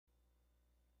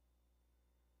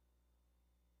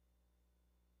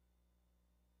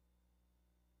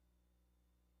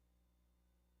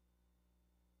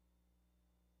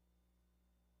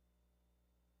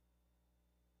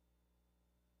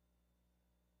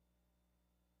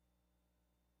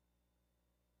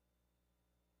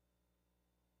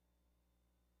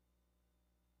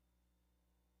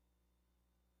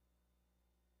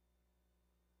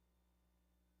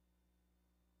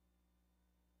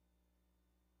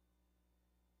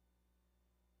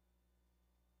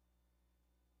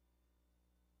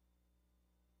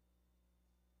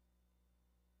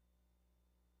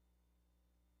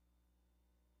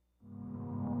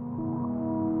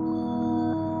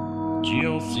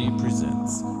GLC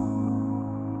presents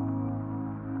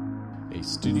a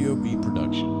Studio B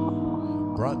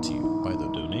production, brought to you by the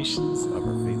donations of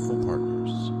our faithful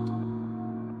partners.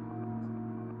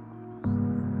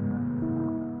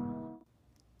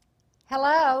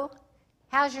 Hello,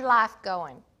 how's your life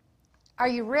going? Are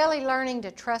you really learning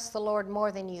to trust the Lord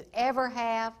more than you ever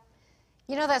have?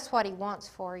 You know that's what He wants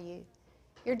for you.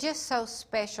 You're just so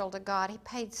special to God. He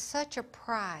paid such a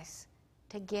price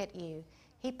to get you.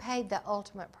 He paid the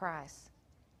ultimate price.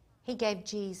 He gave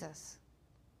Jesus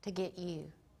to get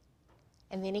you.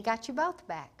 And then He got you both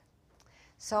back.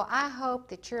 So I hope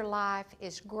that your life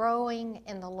is growing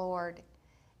in the Lord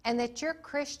and that your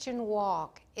Christian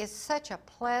walk is such a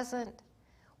pleasant,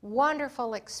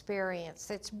 wonderful experience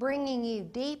that's bringing you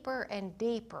deeper and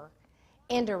deeper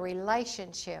into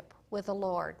relationship with the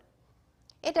Lord.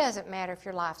 It doesn't matter if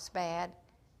your life's bad.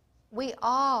 We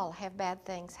all have bad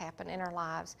things happen in our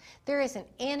lives. There isn't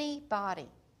anybody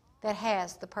that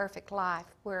has the perfect life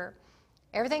where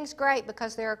everything's great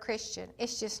because they're a Christian.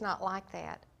 It's just not like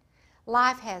that.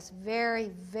 Life has very,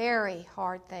 very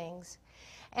hard things.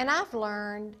 And I've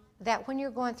learned that when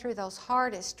you're going through those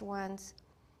hardest ones,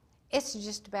 it's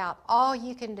just about all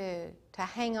you can do to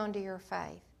hang on to your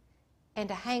faith and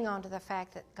to hang on to the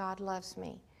fact that God loves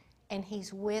me and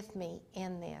He's with me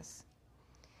in this.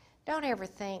 Don't ever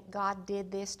think God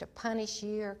did this to punish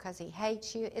you or because He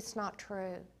hates you. It's not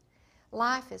true.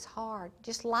 Life is hard.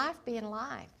 Just life being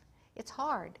life. It's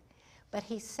hard. But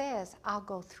He says, I'll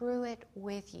go through it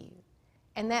with you.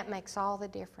 And that makes all the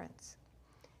difference.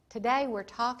 Today we're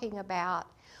talking about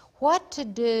what to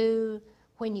do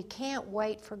when you can't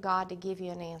wait for God to give you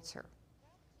an answer.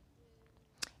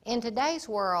 In today's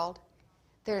world,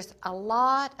 there's a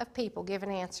lot of people giving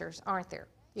answers, aren't there?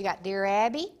 You got Dear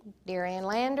Abby, Dear Ann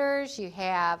Landers, you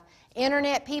have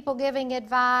internet people giving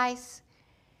advice.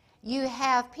 You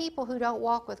have people who don't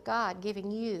walk with God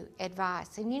giving you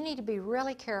advice. And you need to be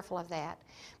really careful of that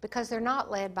because they're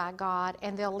not led by God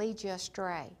and they'll lead you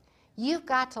astray. You've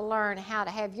got to learn how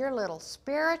to have your little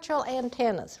spiritual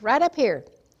antennas right up here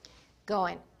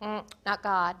going, not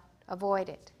God, avoid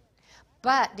it.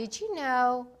 But did you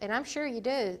know, and I'm sure you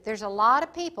do, there's a lot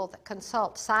of people that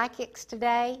consult psychics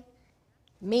today,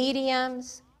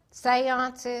 mediums,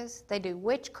 seances, they do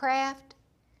witchcraft.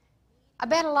 I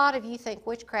bet a lot of you think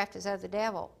witchcraft is of the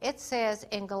devil. It says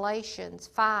in Galatians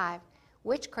 5,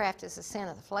 witchcraft is a sin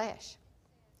of the flesh.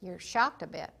 You're shocked a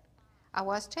bit. I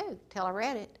was too, till I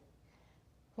read it.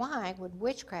 Why would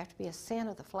witchcraft be a sin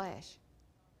of the flesh?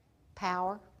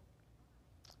 Power.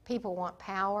 People want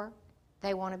power.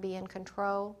 They want to be in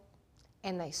control.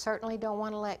 And they certainly don't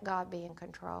want to let God be in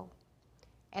control.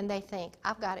 And they think,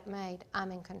 I've got it made. I'm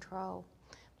in control.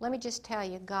 Let me just tell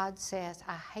you, God says,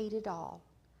 I hate it all.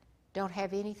 Don't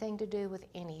have anything to do with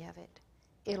any of it.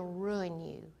 It'll ruin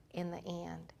you in the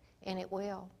end. And it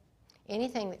will.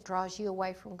 Anything that draws you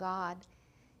away from God,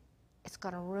 it's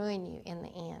going to ruin you in the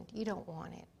end. You don't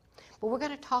want it. But we're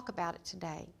going to talk about it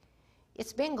today.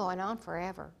 It's been going on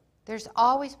forever. There's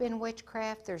always been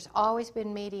witchcraft. There's always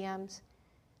been mediums.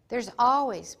 There's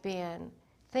always been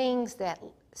things that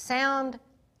sound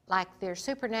like they're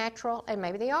supernatural, and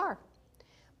maybe they are,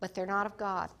 but they're not of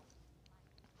God.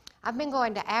 I've been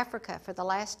going to Africa for the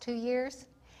last 2 years,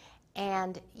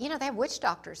 and, you know, they have witch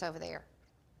doctors over there.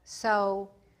 So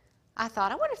I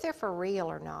thought, I wonder if they're for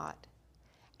real or not.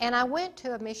 And I went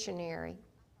to a missionary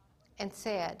and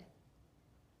said,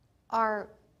 are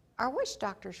witch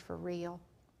doctors for real?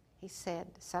 He said,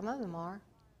 some of them are.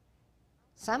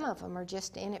 Some of them are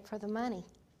just in it for the money.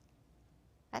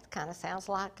 That kind of sounds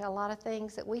like a lot of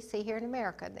things that we see here in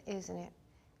America, isn't it?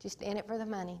 Just in it for the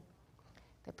money.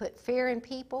 They put fear in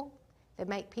people. They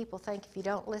make people think if you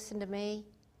don't listen to me,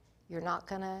 you're not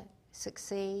going to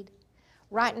succeed.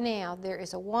 Right now, there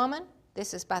is a woman.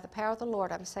 This is by the power of the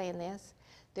Lord I'm saying this.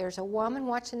 There's a woman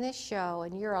watching this show,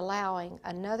 and you're allowing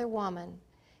another woman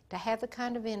to have the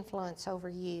kind of influence over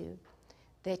you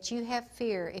that you have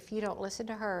fear if you don't listen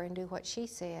to her and do what she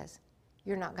says,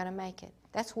 you're not going to make it.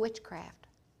 That's witchcraft.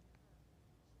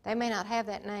 They may not have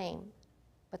that name,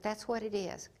 but that's what it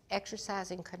is,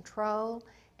 exercising control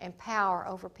and power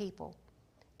over people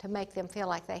to make them feel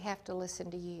like they have to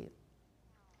listen to you.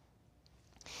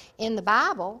 In the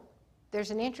Bible,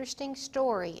 there's an interesting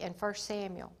story in 1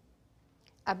 Samuel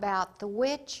about the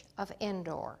witch of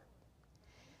Endor.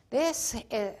 This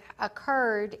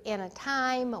occurred in a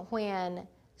time when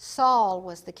Saul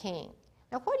was the king.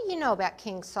 Now, what do you know about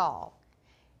King Saul?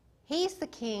 He's the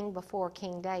king before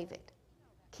King David.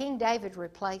 King David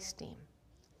replaced him.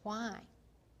 Why?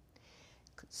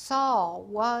 Saul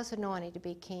was anointed to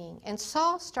be king, and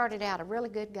Saul started out a really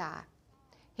good guy.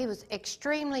 He was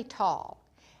extremely tall.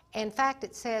 In fact,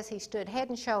 it says he stood head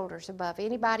and shoulders above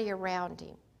anybody around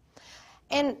him.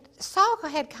 And Saul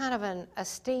had kind of an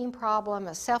esteem problem,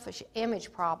 a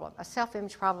self-image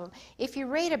problem. If you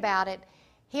read about it,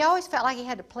 he always felt like he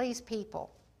had to please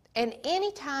people. And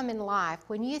any time in life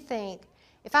when you think,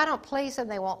 if I don't please them,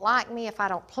 they won't like me. If I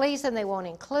don't please them, they won't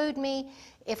include me.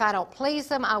 If I don't please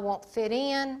them, I won't fit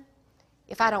in.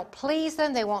 If I don't please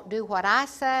them, they won't do what I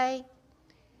say.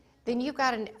 Then you've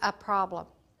got a problem.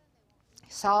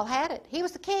 Saul had it. He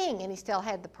was the king, and he still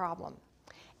had the problem.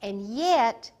 And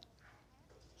yet,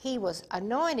 he was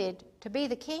anointed to be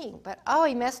the king. But,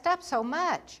 he messed up so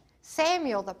much.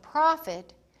 Samuel, the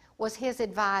prophet, was his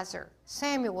advisor.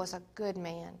 Samuel was a good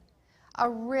man, a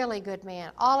really good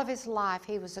man. All of his life,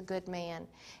 he was a good man.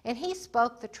 And he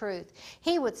spoke the truth.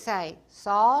 He would say,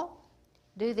 Saul,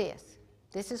 do this.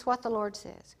 This is what the Lord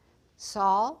says.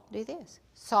 Saul, do this.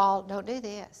 Saul, don't do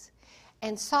this.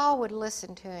 And Saul would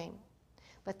listen to him.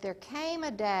 But there came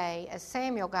a day, as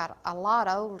Samuel got a lot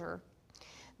older,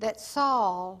 that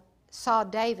Saul saw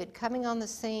David coming on the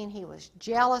scene. He was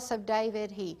jealous of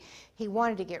David. He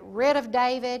wanted to get rid of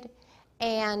David.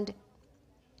 And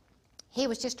he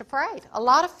was just afraid. A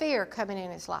lot of fear coming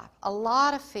in his life. A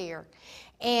lot of fear.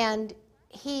 And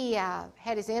he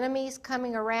had his enemies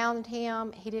coming around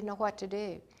him. He didn't know what to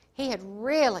do. He had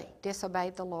really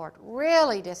disobeyed the Lord.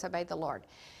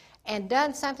 And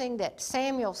done something that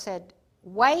Samuel said,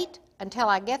 wait until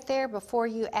I get there before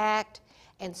you act.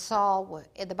 And Saul,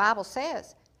 the Bible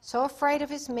says, so afraid of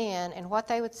his men and what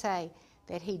they would say,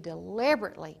 that he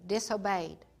deliberately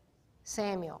disobeyed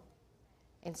Samuel.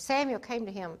 And Samuel came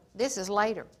to him, this is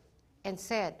later, and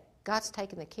said, God's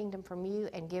taken the kingdom from you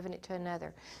and given it to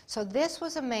another. So this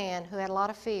was a man who had a lot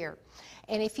of fear.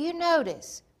 And if you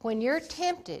notice, when you're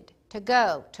tempted to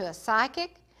go to a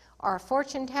psychic or a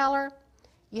fortune teller,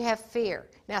 you have fear.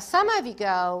 Now, some of you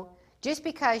go just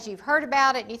because you've heard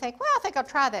about it and you think, well, I think I'll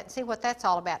try that and see what that's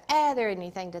all about. There isn't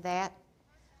anything to that.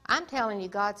 I'm telling you,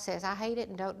 God says, I hate it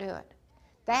and don't do it.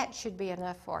 That should be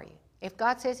enough for you. If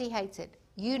God says he hates it,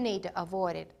 you need to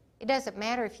avoid it. It doesn't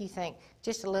matter if you think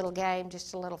just a little game,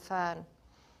 just a little fun.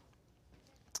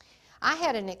 I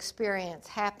had an experience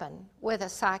happen with a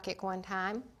psychic one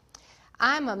time.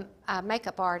 I'm a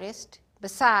makeup artist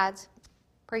besides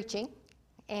preaching,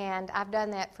 and I've done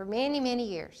that for many, many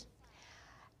years.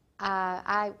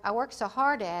 I worked so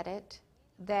hard at it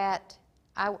that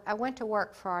I went to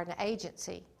work for an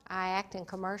agency. I act in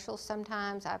commercials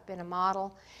sometimes. I've been a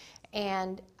model,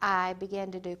 and I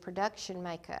began to do production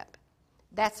makeup.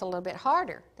 That's a little bit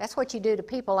harder. That's what you do to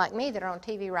people like me that are on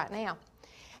TV right now.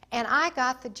 And I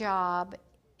got the job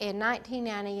in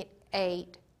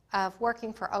 1998 of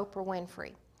working for Oprah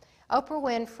Winfrey. Oprah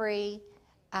Winfrey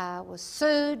was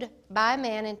sued by a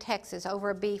man in Texas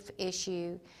over a beef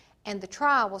issue, and the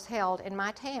trial was held in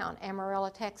my town, Amarillo,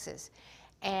 Texas.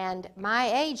 And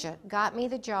my agent got me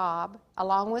the job,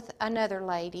 along with another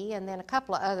lady, and then a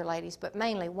couple of other ladies, but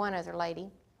mainly one other lady.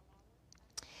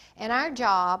 And our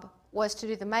job was to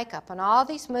do the makeup on all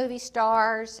these movie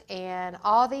stars and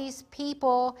all these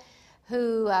people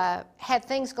who had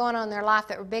things going on in their life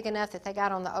that were big enough that they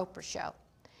got on the Oprah show.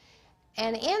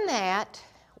 And in that,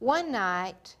 one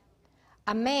night,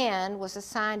 a man was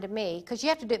assigned to me, because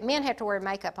men have to wear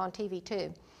makeup on TV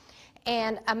too.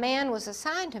 And a man was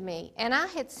assigned to me, and I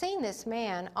had seen this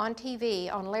man on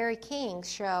TV on Larry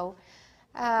King's show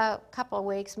a couple of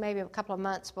weeks, maybe a couple of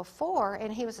months before,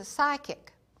 and he was a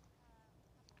psychic.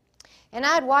 And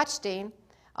I'd watched him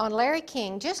on Larry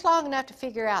King just long enough to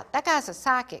figure out, that guy's a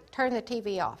psychic, turn the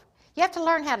TV off. You have to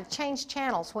learn how to change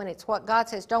channels when it's what God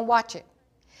says, don't watch it.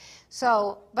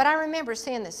 So, but I remember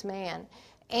seeing this man.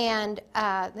 And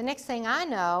the next thing I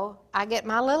know, I get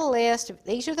my little list of,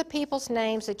 these are the people's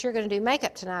names that you're going to do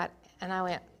makeup tonight. And I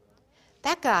went,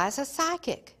 that guy's a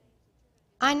psychic.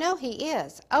 I know he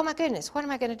is. Oh my goodness, what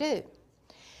am I going to do?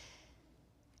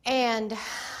 And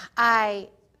I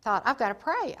thought, I've got to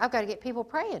pray. I've got to get people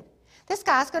praying. This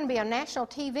guy's going to be on national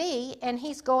TV, and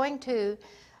he's going to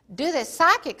do this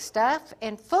psychic stuff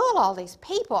and fool all these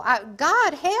people.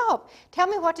 God help. Tell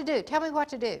me what to do. Tell me what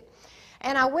to do.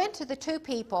 And I went to the two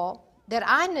people that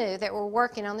I knew that were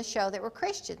working on the show that were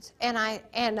Christians. And I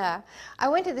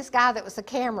went to this guy that was the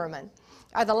cameraman,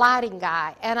 or the lighting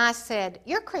guy, and I said,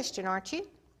 you're Christian, aren't you?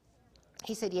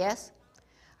 He said, yes.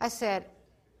 I said,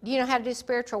 do you know how to do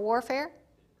spiritual warfare?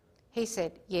 He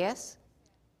said, yes.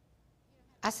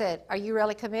 I said, are you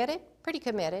really committed? Pretty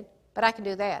committed, but I can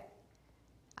do that.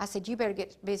 I said, you better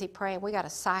get busy praying. We got a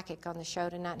psychic on the show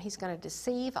tonight, and he's going to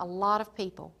deceive a lot of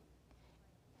people.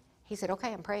 He said,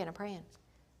 okay, I'm praying.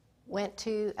 Went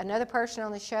to another person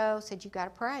on the show, said, you've got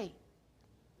to pray.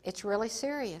 It's really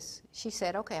serious. She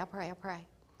said, okay, I'll pray, I'll pray.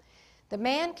 The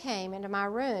man came into my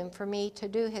room for me to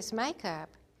do his makeup.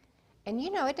 And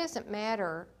you know, it doesn't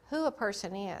matter who a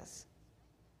person is.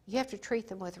 You have to treat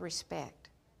them with respect.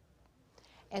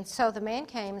 And so the man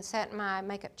came and sat in my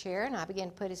makeup chair, and I began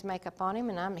to put his makeup on him,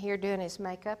 and I'm here doing his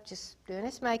makeup, just doing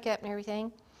his makeup and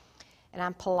everything. And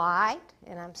I'm polite,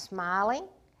 and I'm smiling,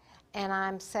 and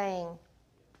I'm saying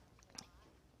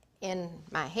in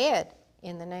my head,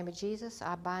 in the name of Jesus,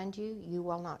 I bind you. You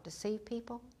will not deceive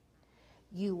people.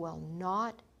 You will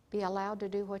not be allowed to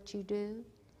do what you do.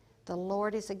 The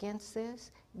Lord is against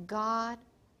this. God,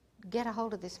 get a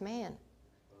hold of this man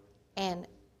and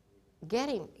get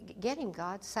him,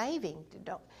 God, save him.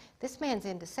 This man's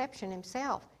in deception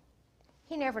himself.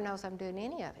 He never knows I'm doing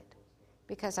any of it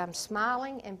because I'm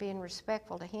smiling and being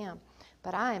respectful to him.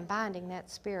 But I am binding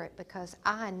that spirit because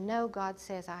I know God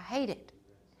says I hate it.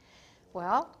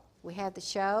 Well, we had the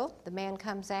show. The man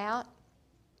comes out,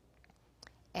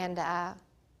 and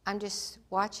I'm just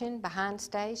watching behind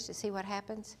stage to see what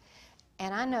happens.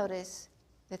 And I notice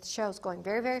that the show's going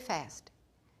very, very fast.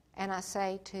 And I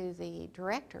say to the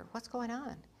director, what's going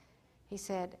on? He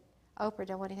said, Oprah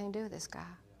don't want anything to do with this guy.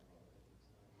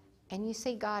 And you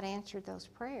see, God answered those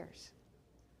prayers.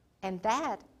 And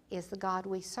that is the God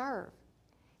we serve.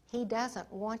 He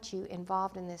doesn't want you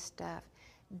involved in this stuff.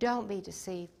 Don't be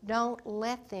deceived. Don't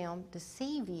let them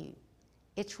deceive you.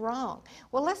 It's wrong.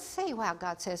 Well, let's see why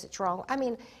God says it's wrong. I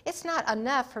mean, it's not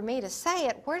enough for me to say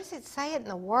it. Where does it say it in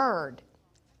the Word?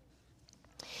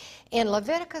 In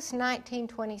Leviticus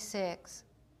 19:26,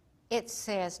 it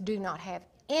says, do not have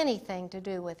anything to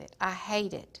do with it. I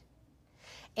hate it.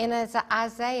 In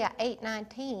Isaiah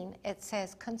 8:19, it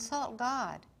says, consult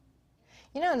God.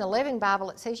 You know, in the Living Bible,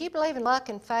 it says, you believe in luck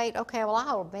and fate? Okay, well,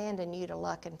 I'll abandon you to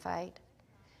luck and fate.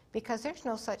 Because there's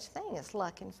no such thing as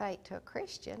luck and fate to a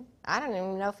Christian. I don't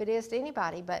even know if it is to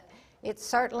anybody, but it's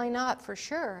certainly not for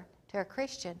sure to a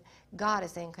Christian. God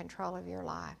is in control of your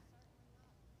life.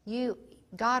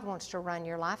 God wants to run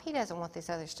your life. He doesn't want this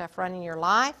other stuff running your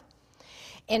life.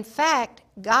 In fact,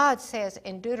 God says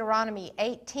in Deuteronomy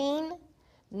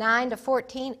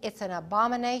 18:9-14, it's an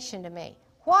abomination to me.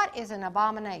 What is an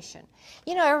abomination?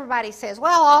 You know, everybody says,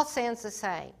 well, all sin's the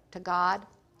same to God.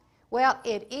 Well,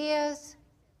 it is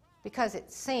because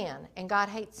it's sin, and God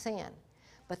hates sin.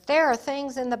 But there are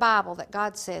things in the Bible that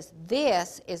God says,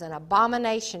 this is an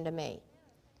abomination to me.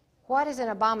 What is an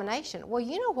abomination? Well,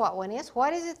 you know what one is.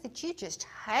 What is it that you just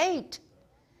hate?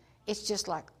 It's just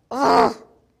like, ugh.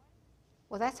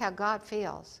 Well, that's how God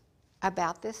feels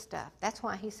about this stuff. That's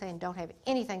why he's saying don't have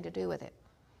anything to do with it.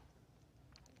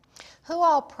 Who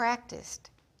all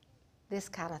practiced this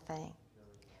kind of thing?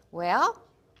 Well,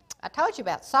 I told you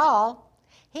about Saul.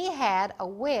 He had a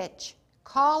witch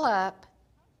call up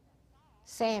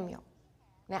Samuel.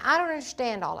 Now, I don't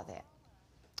understand all of that.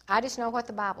 I just know what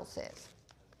the Bible says.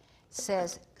 It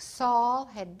says Saul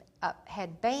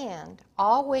had banned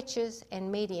all witches and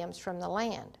mediums from the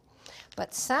land.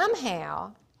 But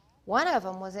somehow, one of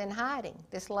them was in hiding,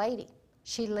 this lady.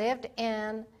 She lived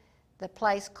in the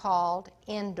place called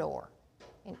Endor,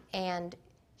 and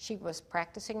she was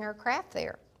practicing her craft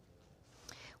there.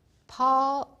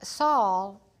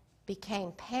 Saul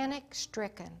became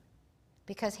panic-stricken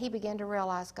because he began to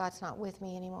realize God's not with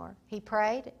me anymore. He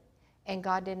prayed, and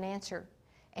God didn't answer.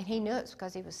 And he knew it was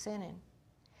because he was sinning.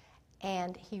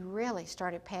 And he really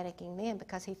started panicking then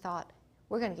because he thought,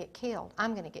 we're going to get killed.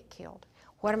 I'm going to get killed.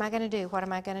 What am I going to do? What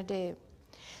am I going to do?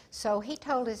 So he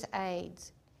told his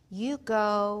aides, you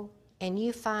go and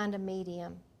you find a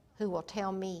medium who will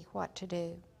tell me what to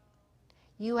do.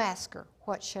 You ask her,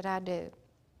 what should I do?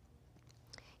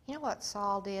 You know what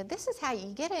Saul did? This is how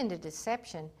you get into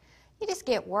deception. You just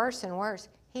get worse and worse.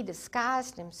 He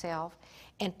disguised himself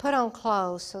and put on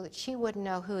clothes so that she wouldn't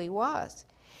know who he was.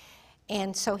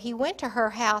 And so he went to her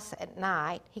house at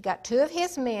night. He got two of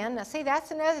his men. Now, see,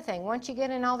 that's another thing. Once you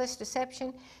get in all this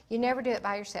deception, you never do it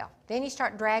by yourself. Then you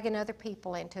start dragging other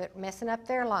people into it, messing up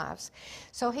their lives.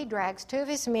 So he drags two of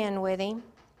his men with him.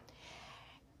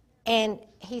 And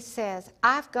he says,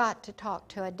 I've got to talk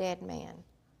to a dead man.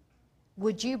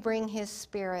 Would you bring his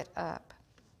spirit up?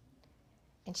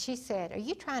 And she said, are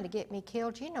you trying to get me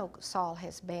killed? You know Saul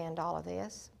has banned all of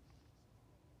this.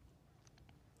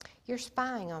 You're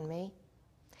spying on me.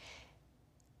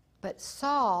 But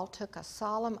Saul took a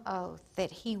solemn oath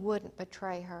that he wouldn't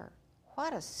betray her.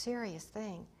 What a serious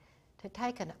thing to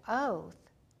take an oath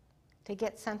to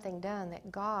get something done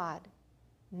that God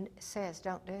says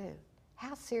don't do.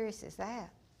 How serious is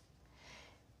that?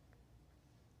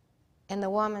 And the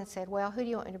woman said, well, who do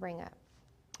you want me to bring up?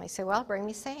 He said, well, bring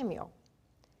me Samuel.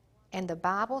 And the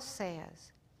Bible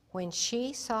says, When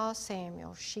she saw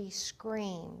Samuel, she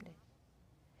screamed,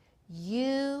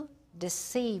 "You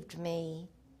deceived me.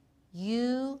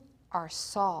 You are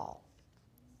Saul."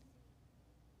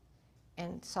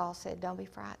 And Saul said, "Don't be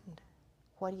frightened.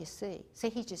 What do you see?" See,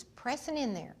 he's just pressing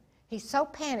in there. He's so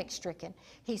panic-stricken.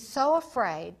 He's so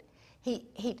afraid. He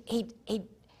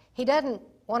doesn't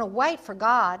want to wait for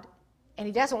God, and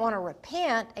he doesn't want to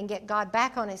repent and get God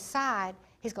back on his side.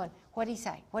 He's going, "What did he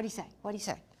say? What did he say? What did he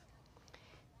say?"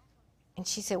 And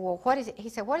she said, "Well, what is it?" He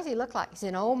said, "What does he look like?" He's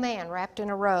an old man wrapped in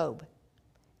a robe.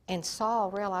 And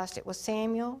Saul realized it was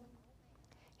Samuel.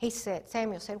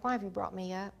 Samuel said, "Why have you brought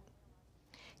me up?"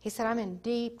 He said, "I'm in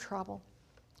deep trouble.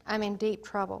 I'm in deep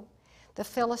trouble. The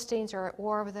Philistines are at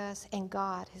war with us, and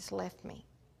God has left me."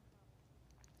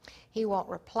 He won't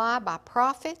reply by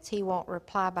prophets. He won't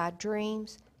reply by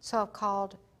dreams. So I've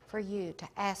called for you to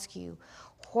ask you,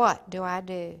 what do I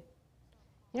do?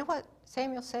 You know what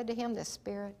Samuel said to him, the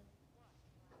Spirit?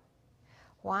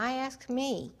 "Why ask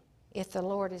me if the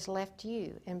Lord has left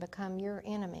you and become your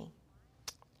enemy?"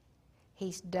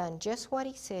 He's done just what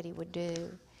he said he would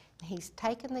do. He's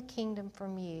taken the kingdom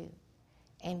from you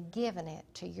and given it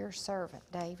to your servant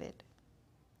David.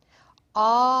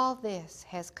 All this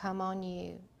has come on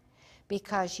you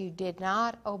because you did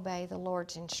not obey the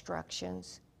Lord's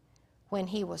instructions when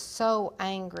he was so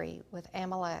angry with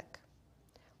Amalek.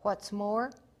 What's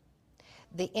more,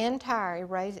 the entire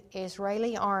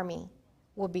Israeli army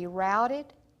will be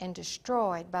routed and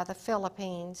destroyed by the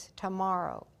Philistines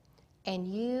tomorrow, and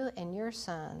you and your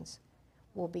sons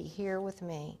will be here with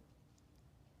me.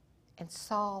 And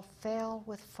Saul fell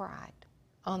with fright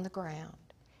on the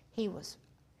ground. He was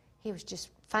just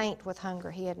faint with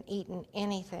hunger. He hadn't eaten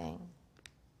anything.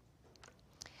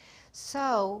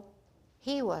 So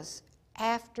he was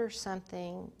after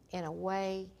something in a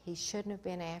way he shouldn't have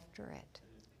been after it.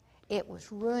 It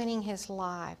was ruining his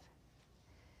life.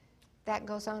 That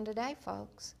goes on today,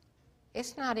 folks.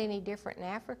 It's not any different in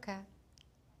Africa.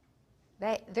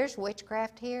 There's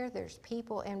witchcraft here. There's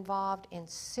people involved in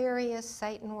serious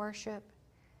Satan worship.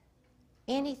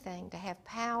 Anything to have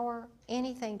power,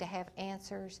 anything to have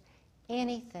answers,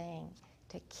 anything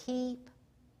to keep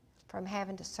from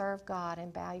having to serve God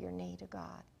and bow your knee to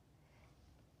God.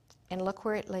 And look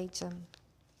where it leads them.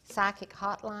 Psychic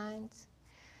hotlines.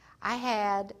 I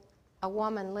had a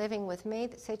woman living with me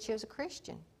that said she was a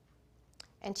Christian.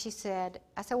 And I said,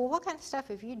 "Well, what kind of stuff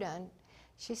have you done?"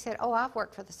 She said, "Oh, I've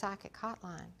worked for the psychic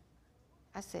hotline."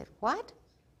 I said, "What?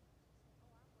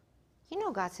 You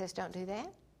know God says don't do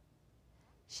that."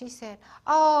 She said,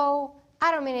 "Oh,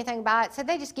 I don't mean anything by it. So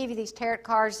they just give you these tarot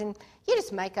cards and you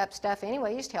just make up stuff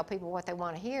anyway. You just tell people what they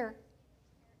want to hear."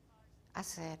 I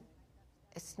said,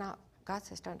 "It's not, God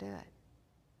says don't do it."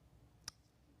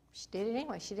 She did it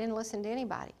anyway. She didn't listen to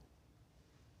anybody.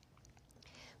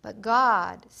 But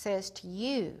God says to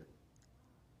you,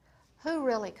 who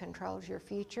really controls your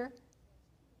future?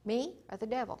 Me or the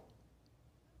devil?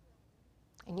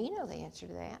 And you know the answer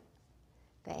to that.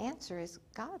 The answer is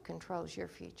God controls your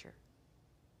future.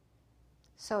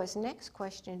 So his next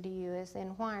question to you is, then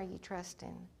why are you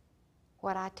trusting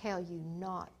what I tell you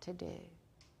not to do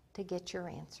to get your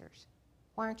answers?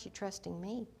 Why aren't you trusting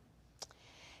me?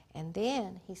 And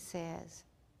then he says,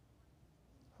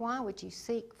 why would you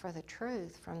seek for the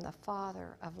truth from the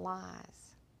father of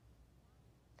lies?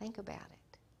 Think about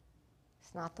it.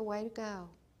 It's not the way to go.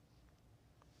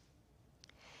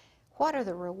 What are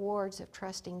the rewards of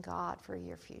trusting God for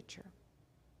your future?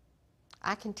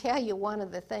 I can tell you one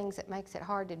of the things that makes it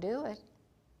hard to do it.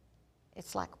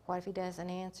 It's like, what if he doesn't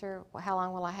answer? Well, how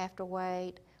long will I have to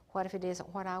wait? What if it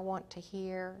isn't what I want to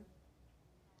hear?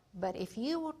 But if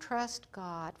you will trust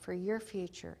God for your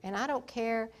future, and I don't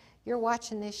care, you're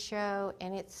watching this show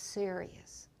and it's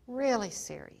serious, really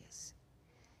serious.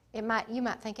 You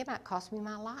might think it might cost me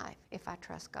my life if I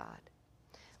trust God.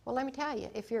 Well, let me tell you,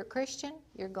 if you're a Christian,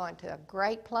 you're going to a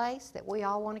great place that we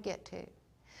all want to get to.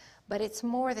 But it's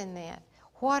more than that.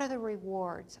 What are the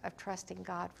rewards of trusting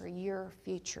God for your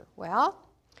future? Well,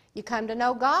 you come to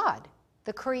know God,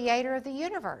 the creator of the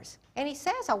universe. And he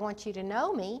says, I want you to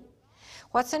know me.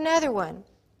 What's another one?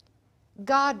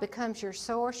 God becomes your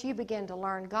source. You begin to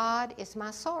learn God is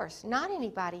my source, not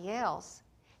anybody else.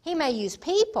 He may use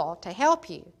people to help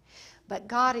you, but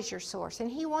God is your source,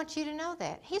 and he wants you to know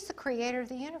that. He's the creator of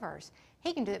the universe.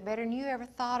 He can do it better than you ever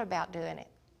thought about doing it.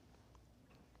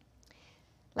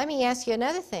 Let me ask you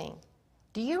another thing.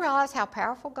 Do you realize how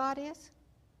powerful God is?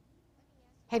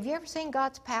 Have you ever seen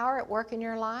God's power at work in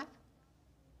your life?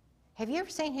 Have you ever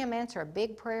seen him answer a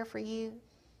big prayer for you?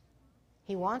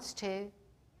 He wants to.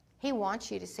 He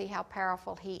wants you to see how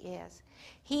powerful he is.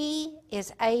 He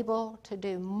is able to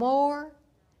do more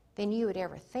than you would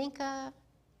ever think of,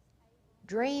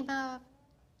 dream of,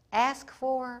 ask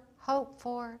for, hope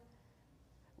for.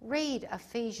 Read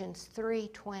Ephesians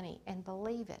 3:20 and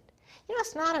believe it. You know,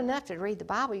 it's not enough to read the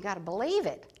Bible. You've got to believe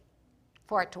it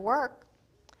for it to work.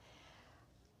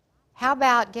 How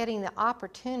about getting the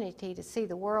opportunity to see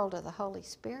the world of the Holy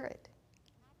Spirit?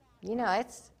 You know,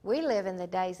 we live in the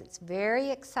days it's very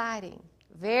exciting,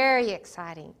 very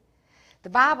exciting. The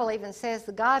Bible even says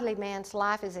the godly man's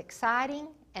life is exciting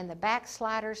and the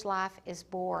backslider's life is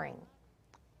boring.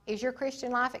 Is your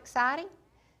Christian life exciting?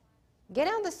 Get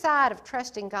on the side of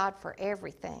trusting God for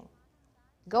everything.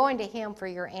 Going to Him for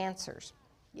your answers.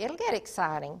 It'll get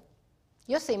exciting.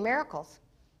 You'll see miracles.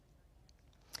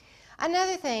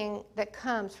 Another thing that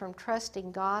comes from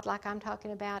trusting God, like I'm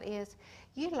talking about, is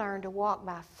you learn to walk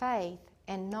by faith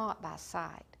and not by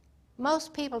sight.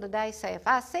 Most people today say, if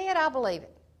I see it, I'll believe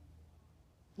it.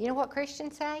 You know what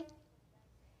Christians say?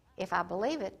 If I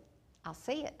believe it, I'll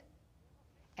see it.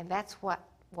 And that's what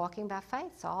walking by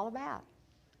faith is all about.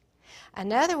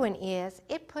 Another one is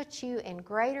it puts you in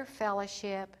greater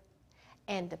fellowship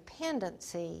and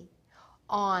dependency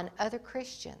on other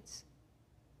Christians.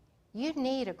 You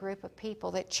need a group of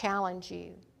people that challenge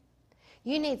you.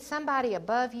 You need somebody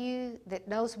above you that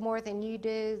knows more than you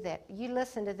do, that you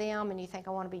listen to them and you think,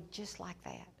 I want to be just like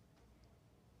that.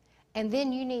 And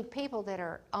then you need people that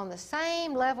are on the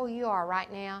same level you are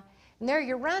right now, and they're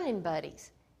your running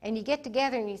buddies. And you get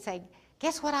together and you say,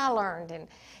 guess what I learned, and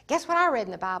guess what I read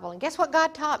in the Bible, and guess what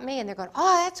God taught me, and they're going,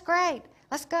 oh, that's great,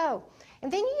 let's go.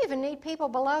 And then you even need people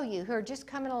below you who are just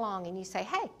coming along, and you say,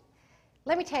 hey,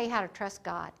 let me tell you how to trust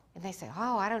God. And they say,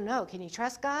 oh, I don't know, can you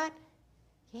trust God?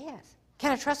 Yes.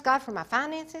 Can I trust God for my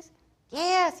finances?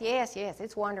 Yes, yes, yes,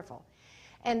 it's wonderful.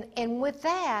 And with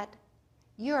that,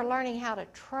 you are learning how to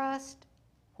trust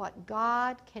what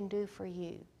God can do for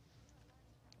you.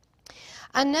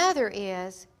 Another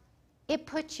is, it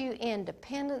puts you in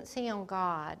dependency on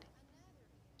God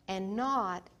and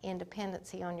not in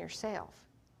dependency on yourself.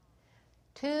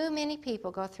 Too many people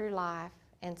go through life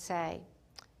and say,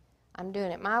 I'm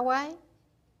doing it my way,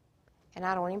 and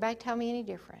I don't want anybody to tell me any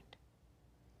different.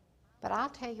 But I'll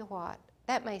tell you what,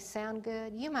 that may sound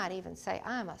good. You might even say,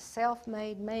 I'm a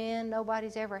self-made man,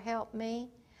 nobody's ever helped me.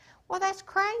 Well, that's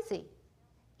crazy.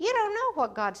 You don't know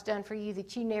what God's done for you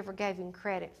that you never gave Him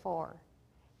credit for.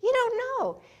 You don't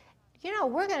know. You know,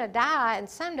 we're going to die, and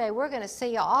someday we're going to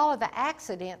see all of the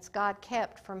accidents God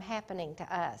kept from happening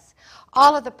to us,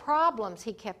 all of the problems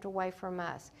He kept away from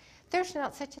us. There's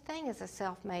not such a thing as a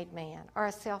self-made man or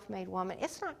a self-made woman.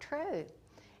 It's not true.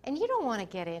 And you don't want to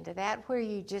get into that where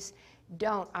you just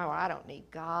don't, oh, I don't need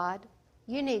God.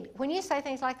 When you say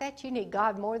things like that, you need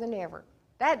God more than ever.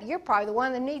 You're probably the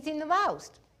one that needs Him the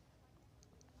most.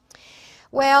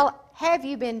 Well, have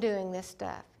you been doing this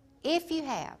stuff? If you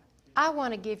have, I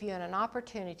want to give you an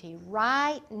opportunity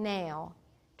right now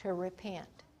to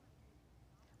repent.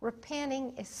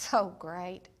 Repenting is so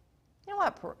great. You know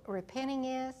what repenting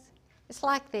is? It's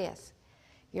like this.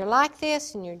 You're like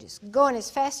this, and you're just going as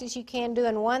fast as you can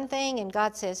doing one thing, and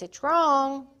God says, it's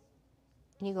wrong.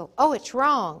 And you go, oh, it's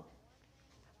wrong.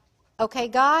 Okay,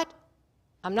 God,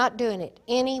 I'm not doing it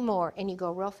anymore. And you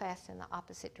go real fast in the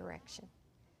opposite direction.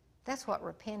 That's what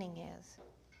repenting is.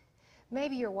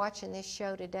 Maybe you're watching this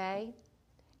show today,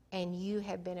 and you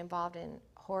have been involved in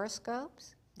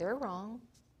horoscopes. They're wrong.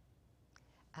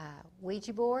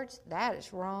 Ouija boards, that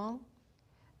is wrong.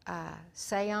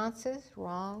 Seances,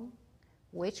 wrong.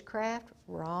 Witchcraft,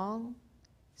 wrong.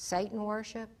 Satan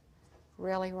worship,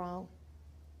 really wrong.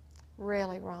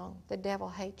 Really wrong. The devil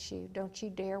hates you. Don't you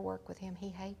dare work with him. He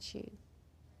hates you.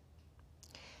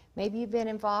 Maybe you've been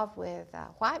involved with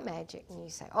white magic, and you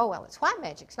say, oh, well, it's white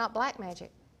magic. It's not black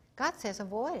magic. God says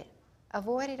avoid it.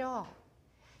 Avoid it all.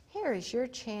 Here is your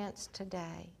chance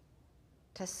today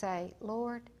to say,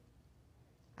 Lord,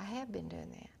 I have been doing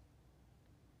that.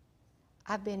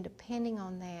 I've been depending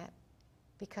on that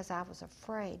because I was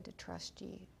afraid to trust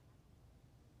you.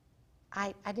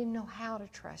 I didn't know how to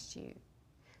trust you.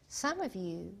 Some of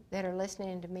you that are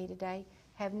listening to me today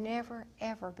have never,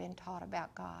 ever been taught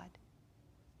about God.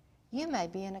 You may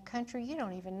be in a country you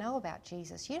don't even know about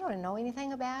Jesus. You don't know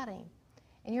anything about Him.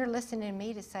 And you're listening to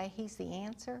me to say He's the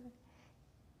answer.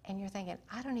 And you're thinking,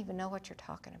 I don't even know what you're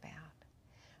talking about.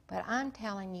 But I'm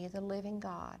telling you, the living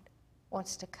God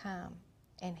wants to come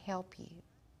and help you.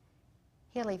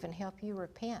 He'll even help you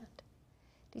repent.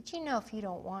 Did you know if you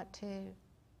don't want to,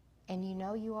 and you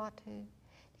know you ought to,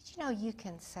 did you know you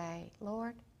can say,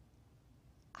 Lord,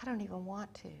 I don't even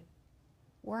want to.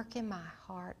 Work in my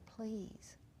heart,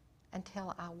 please,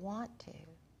 until I want to.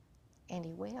 And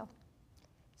He will.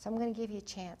 So I'm going to give you a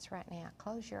chance right now.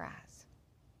 Close your eyes.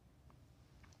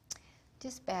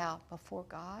 just bow before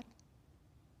God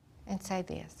and say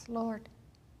this: Lord,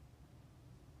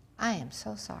 I am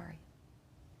so sorry.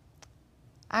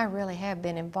 I really have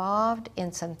been involved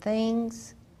in some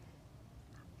things.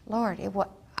 Lord,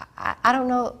 I don't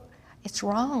know. It's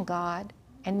wrong, God.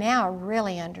 And now I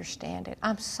really understand it.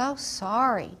 I'm so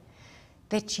sorry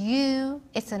that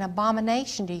it's an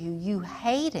abomination to you. You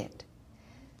hate it.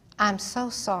 I'm so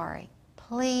sorry.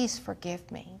 Please forgive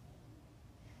me.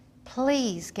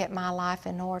 Please get my life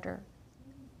in order.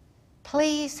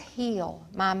 Please heal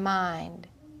my mind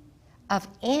of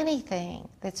anything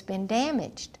that's been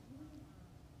damaged.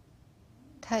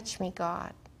 Touch me,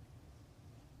 God.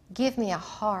 Give me a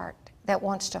heart that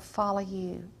wants to follow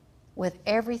you with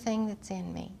everything that's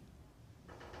in me.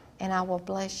 And I will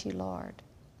bless you, Lord.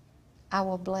 I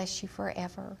will bless you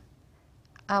forever.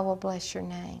 I will bless your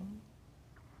name.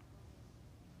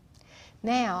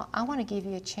 Now, I want to give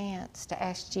you a chance to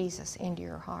ask Jesus into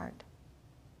your heart.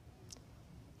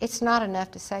 It's not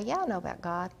enough to say, yeah, I know about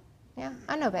God. Yeah,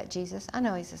 I know about Jesus. I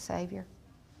know He's a Savior.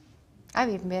 I've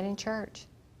even been in church.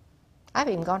 I've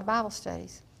even gone to Bible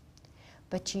studies.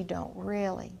 But you don't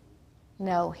really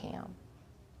know Him.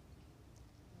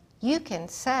 You can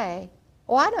say,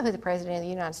 oh, I know who the President of the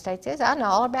United States is. I know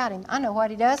all about him. I know what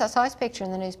he does. I saw his picture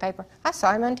in the newspaper. I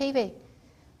saw him on TV.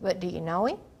 But do you know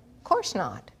him? Of course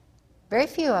not. Very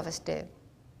few of us do.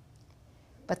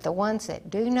 But the ones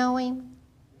that do know him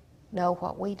know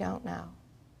what we don't know.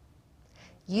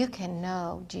 You can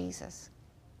know Jesus.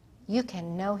 You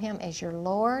can know him as your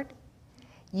Lord.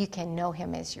 You can know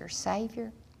him as your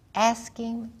Savior. Ask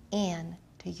him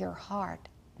into your heart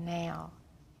now.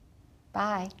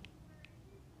 Bye.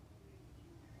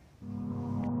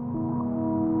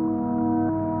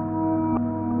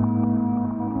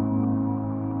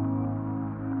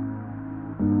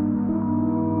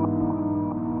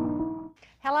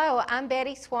 Hello, I'm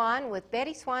Betty Swan with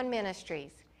Betty Swan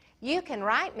Ministries. You can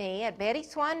write me at Betty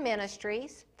Swan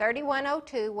Ministries,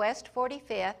 3102 West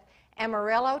 45th,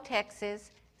 Amarillo,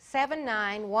 Texas,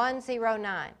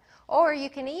 79109. Or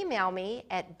you can email me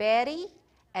at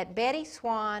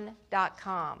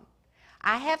betty@bettyswan.com.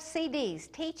 I have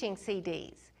CDs, teaching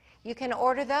CDs. You can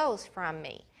order those from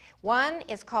me. One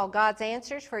is called God's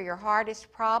Answers for Your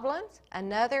Hardest Problems.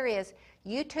 Another is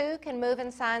You Too Can Move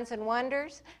in Signs and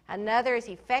Wonders. Another is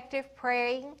Effective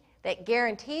Praying that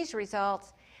Guarantees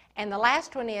Results. And the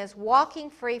last one is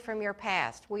Walking Free from Your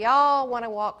Past. We all want to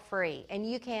walk free, and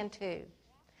you can too.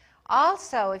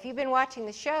 Also, if you've been watching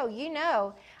the show, you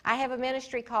know I have a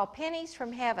ministry called Pennies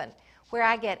from Heaven, where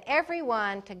I get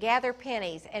everyone to gather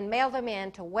pennies and mail them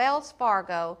in to Wells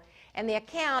Fargo, and the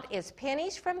account is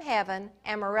Pennies from Heaven,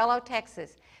 Amarillo,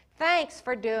 Texas. Thanks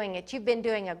for doing it. You've been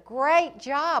doing a great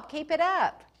job. Keep it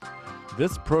up.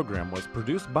 This program was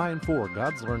produced by and for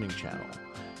God's Learning Channel.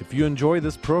 If you enjoy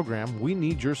this program, we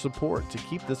need your support to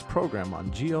keep this program on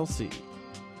GLC.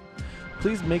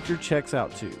 Please make your checks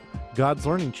out to God's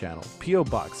Learning Channel, P.O.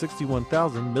 Box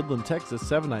 61,000, Midland, Texas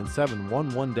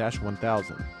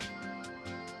 79711-1000.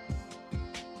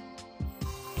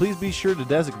 Please be sure to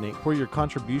designate where your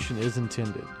contribution is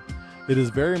intended. It is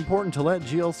very important to let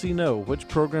GLC know which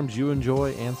programs you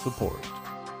enjoy and support.